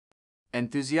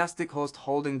Enthusiastic host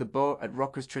holding the boAt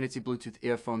Rockerz Trinity Bluetooth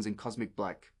earphones in cosmic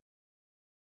black.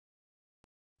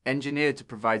 Engineered to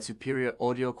provide superior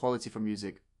audio quality for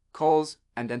music, calls,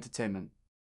 and entertainment.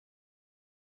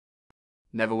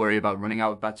 Never worry about running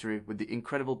out of battery with the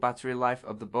incredible battery life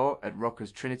of the boAt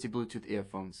Rockerz Trinity Bluetooth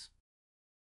earphones.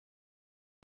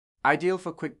 Ideal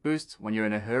for quick boosts when you're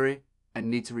in a hurry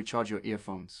and need to recharge your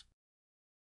earphones.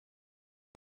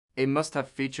 A must-have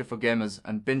feature for gamers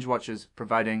and binge watchers,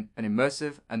 providing an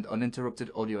immersive and uninterrupted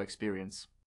audio experience.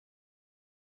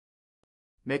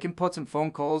 Make important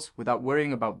phone calls without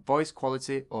worrying about voice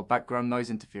quality or background noise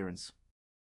interference.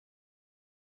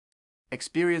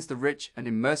 Experience the rich and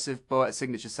immersive boAt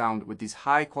signature sound with these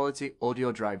high-quality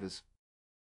audio drivers.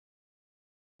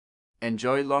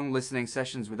 Enjoy long listening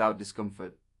sessions without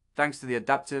discomfort, thanks to the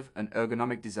adaptive and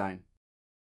ergonomic design.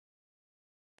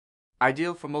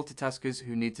 Ideal for multitaskers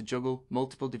who need to juggle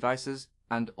multiple devices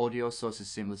and audio sources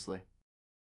seamlessly.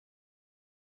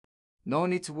 No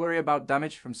need to worry about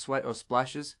damage from sweat or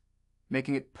splashes,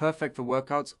 making it perfect for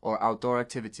workouts or outdoor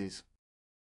activities.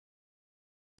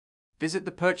 Visit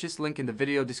the purchase link in the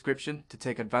video description to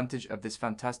take advantage of this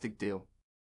fantastic deal.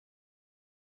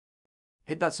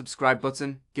 Hit that subscribe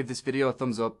button, give this video a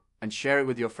thumbs up, and share it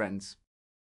with your friends.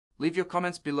 Leave your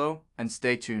comments below and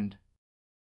stay tuned.